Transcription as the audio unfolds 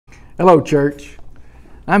Hello, church.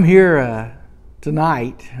 I'm here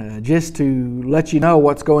tonight just to let you know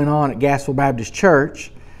what's going on at Gassville Baptist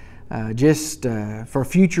Church, just for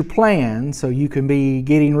future plans so you can be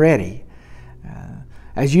getting ready.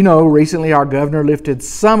 As you know, recently our governor lifted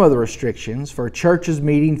some of the restrictions for churches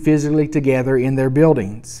meeting physically together in their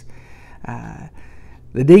buildings.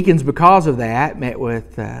 The deacons, because of that, met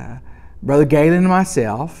with Brother Galen and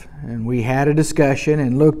myself, and we had a discussion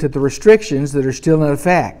and looked at the restrictions that are still in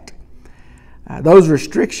effect. Those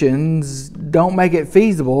restrictions don't make it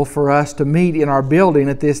feasible for us to meet in our building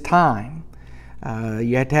at this time.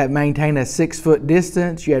 You have to maintain a 6-foot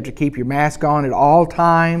distance. You have to keep your mask on at all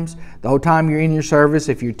times, the whole time you're in your service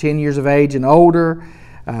if you're 10 years of age and older.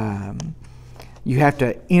 You have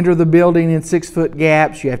to enter the building in 6-foot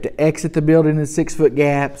gaps. You have to exit the building in 6-foot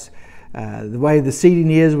gaps. The way the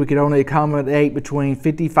seating is, we could only accommodate between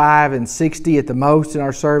 55 and 60 at the most in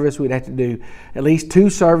our service. We'd have to do at least 2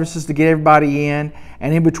 services to get everybody in.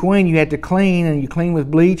 And in between, you have to clean, and you clean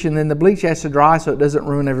with bleach, and then the bleach has to dry so it doesn't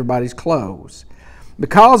ruin everybody's clothes.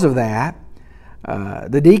 Because of that,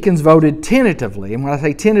 the deacons voted tentatively. And when I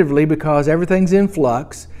say tentatively, because everything's in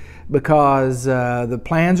flux, because the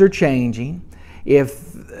plans are changing.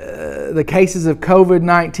 If the cases of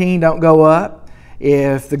COVID-19 don't go up,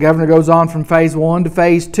 if the governor goes on from phase 1 to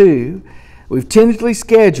phase 2, we've tentatively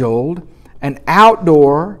scheduled an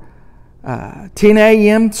outdoor 10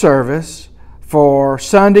 a.m. service for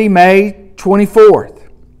Sunday, May 24th.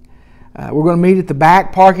 We're going to meet at the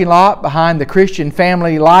back parking lot behind the Christian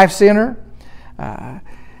Family Life Center.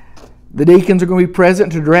 The deacons are going to be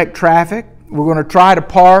present to direct traffic. We're going to try to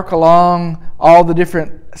park along all the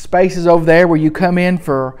different spaces over there where you come in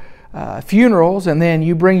for funerals, and then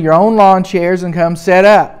you bring your own lawn chairs and come set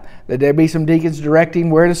up. There'll be some deacons directing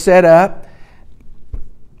where to set up,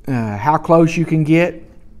 how close you can get,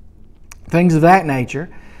 things of that nature.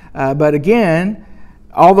 But again,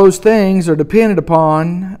 all those things are dependent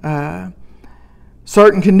upon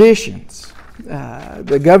certain conditions.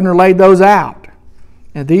 The governor laid those out.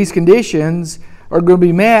 And these conditions are going to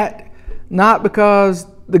be met not because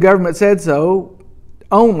the government said so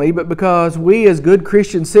only, but because we as good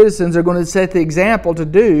Christian citizens are going to set the example to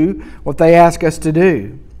do what they ask us to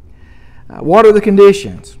do. What are the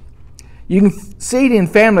conditions? You can seat in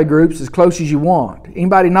family groups as close as you want.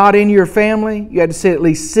 Anybody not in your family, you have to sit at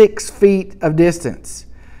least 6 feet of distance.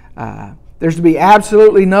 There's to be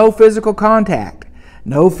absolutely no physical contact.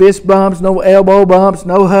 No fist bumps, no elbow bumps,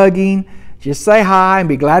 no hugging. Just say hi and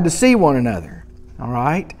be glad to see one another. All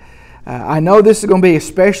right? I know this is going to be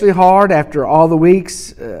especially hard after all the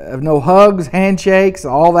weeks of no hugs, handshakes,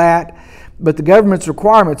 all that. But the government's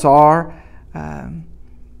requirements are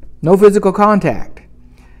no physical contact.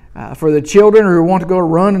 For the children who want to go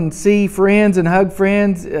run and see friends and hug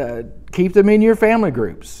friends, keep them in your family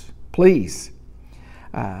groups, please.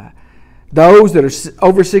 Those that are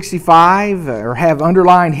over 65 or have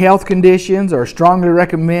underlying health conditions are strongly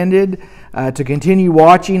recommended to continue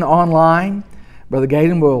watching online. Brother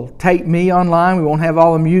Galen will tape me online. We won't have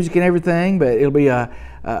all the music and everything, but it'll be a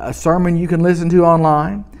sermon you can listen to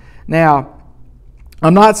online. Now,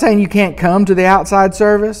 I'm not saying you can't come to the outside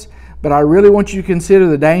service, but I really want you to consider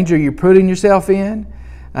the danger you're putting yourself in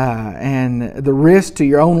and the risk to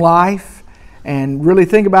your own life, and really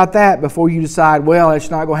think about that before you decide, well,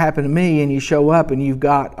 it's not going to happen to me, and you show up and you've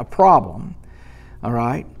got a problem. All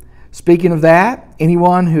right? Speaking of that,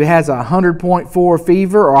 anyone who has a 100.4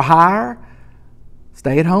 fever or higher,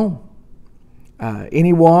 stay at home.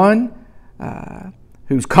 Anyone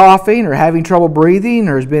who's coughing or having trouble breathing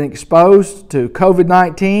or has been exposed to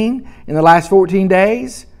COVID-19 in the last 14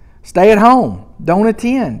 days, stay at home. Don't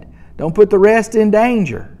attend. Don't put the rest in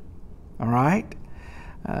danger. All right?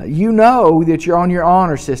 You know that you're on your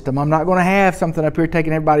honor system. I'm not going to have something up here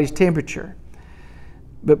taking everybody's temperature.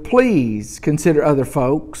 But please consider other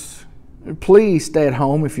folks. Please stay at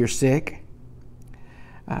home if you're sick.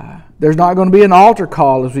 There's not going to be an altar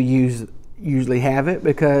call as we usually have it,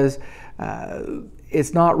 because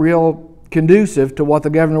it's not real conducive to what the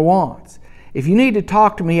governor wants. If you need to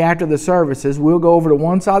talk to me after the services, we'll go over to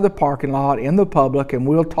one side of the parking lot in the public and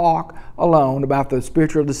we'll talk alone about the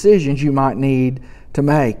spiritual decisions you might need to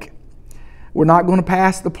make. We're not going to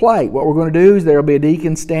pass the plate. What we're going to do is there will be a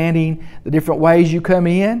deacon standing the different ways you come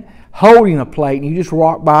in, holding a plate, and you just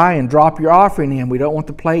walk by and drop your offering in. We don't want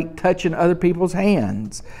the plate touching other people's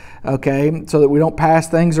hands, okay, so that we don't pass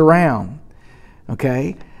things around,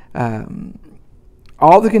 okay.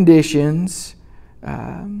 All the conditions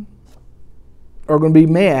are going to be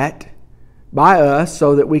met by us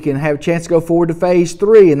so that we can have a chance to go forward to phase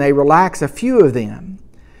 3, and they relax a few of them.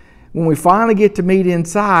 when we finally get to meet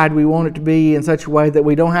inside, we want it to be in such a way that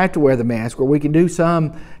we don't have to wear the mask, where we can do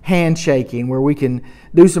some handshaking, where we can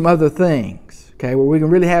do some other things, okay, where we can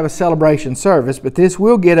really have a celebration service. But this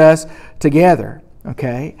will get us together,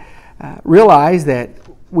 okay? Realize that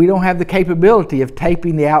we don't have the capability of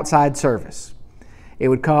taping the outside service. It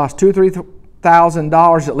would cost $2,000 or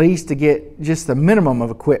 $3,000 at least to get just the minimum of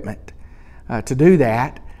equipment to do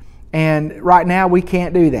that. And right now we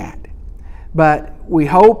can't do that. But we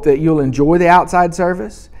hope that you'll enjoy the outside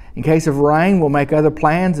service. In case of rain, we'll make other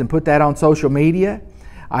plans and put that on social media.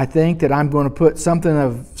 I think that I'm going to put some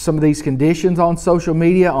of these conditions on social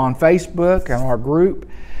media, on Facebook, on our group,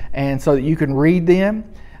 and so that you can read them.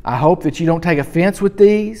 I hope that you don't take offense with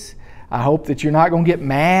these. I hope that you're not going to get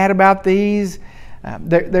mad about these.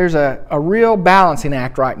 There's a real balancing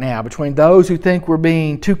act right now between those who think we're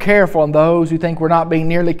being too careful and those who think we're not being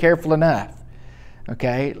nearly careful enough.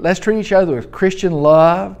 Okay, let's treat each other with Christian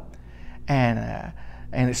love and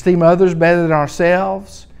esteem others better than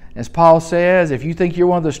ourselves. As Paul says, if you think you're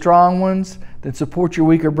one of the strong ones, then support your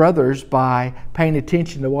weaker brothers by paying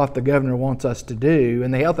attention to what the governor wants us to do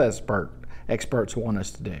and the health experts want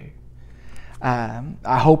us to do.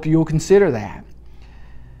 I hope you'll consider that.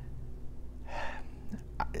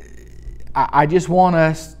 I just want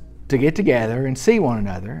us to get together and see one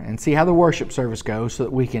another and see how the worship service goes so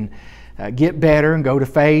that we can get better and go to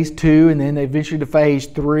phase 2 and then eventually to phase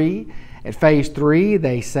 3. At phase 3,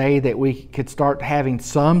 they say that we could start having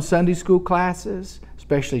some Sunday school classes,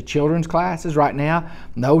 especially children's classes. Right now,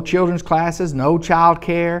 no children's classes, no child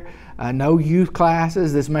care, no youth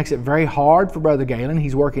classes. This makes it very hard for Brother Galen.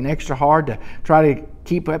 He's working extra hard to try to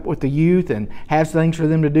keep up with the youth and have things for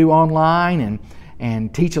them to do online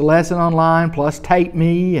and teach a lesson online, plus tape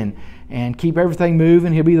me and keep everything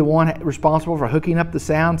moving. He'll be the one responsible for hooking up the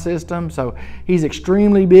sound system. So he's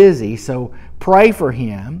extremely busy. So pray for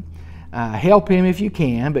him. Help him if you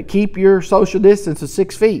can, but keep your social distance of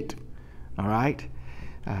 6 feet. All right?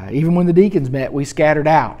 Even when the deacons met, we scattered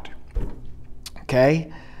out.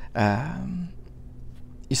 Okay?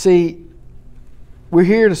 You see, we're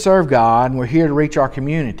here to serve God and we're here to reach our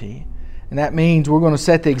community. And that means we're going to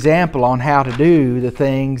set the example on how to do the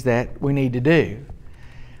things that we need to do.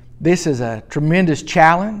 This is a tremendous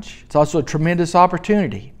challenge. It's also a tremendous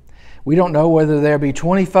opportunity. We don't know whether there'll be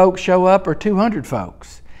 20 folks show up or 200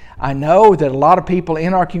 folks. I know that a lot of people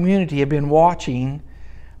in our community have been watching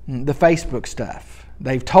the Facebook stuff.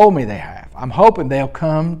 They've told me they have. I'm hoping they'll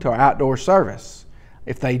come to our outdoor service.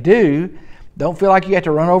 If they do, don't feel like you have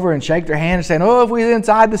to run over and shake their hand and say, oh, if we was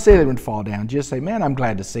inside, the ceiling would fall down. Just say, man, I'm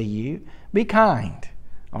glad to see you. Be kind,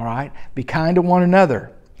 all right? Be kind to one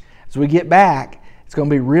another. As we get back, it's going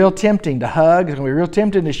to be real tempting to hug. It's going to be real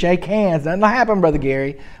tempting to shake hands. Nothing will happen, Brother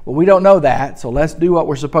Gary. Well, we don't know that, so let's do what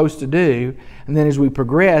we're supposed to do. And then as we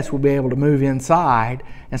progress, we'll be able to move inside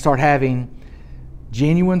and start having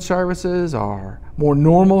genuine services or more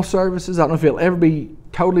normal services. I don't know if it'll ever be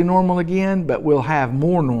totally normal again, but we'll have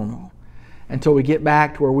more normal until we get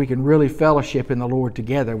back to where we can really fellowship in the Lord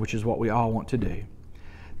together, which is what we all want to do.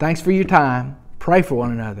 Thanks for your time. Pray for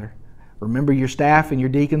one another. Remember, your staff and your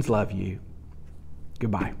deacons love you.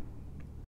 Goodbye.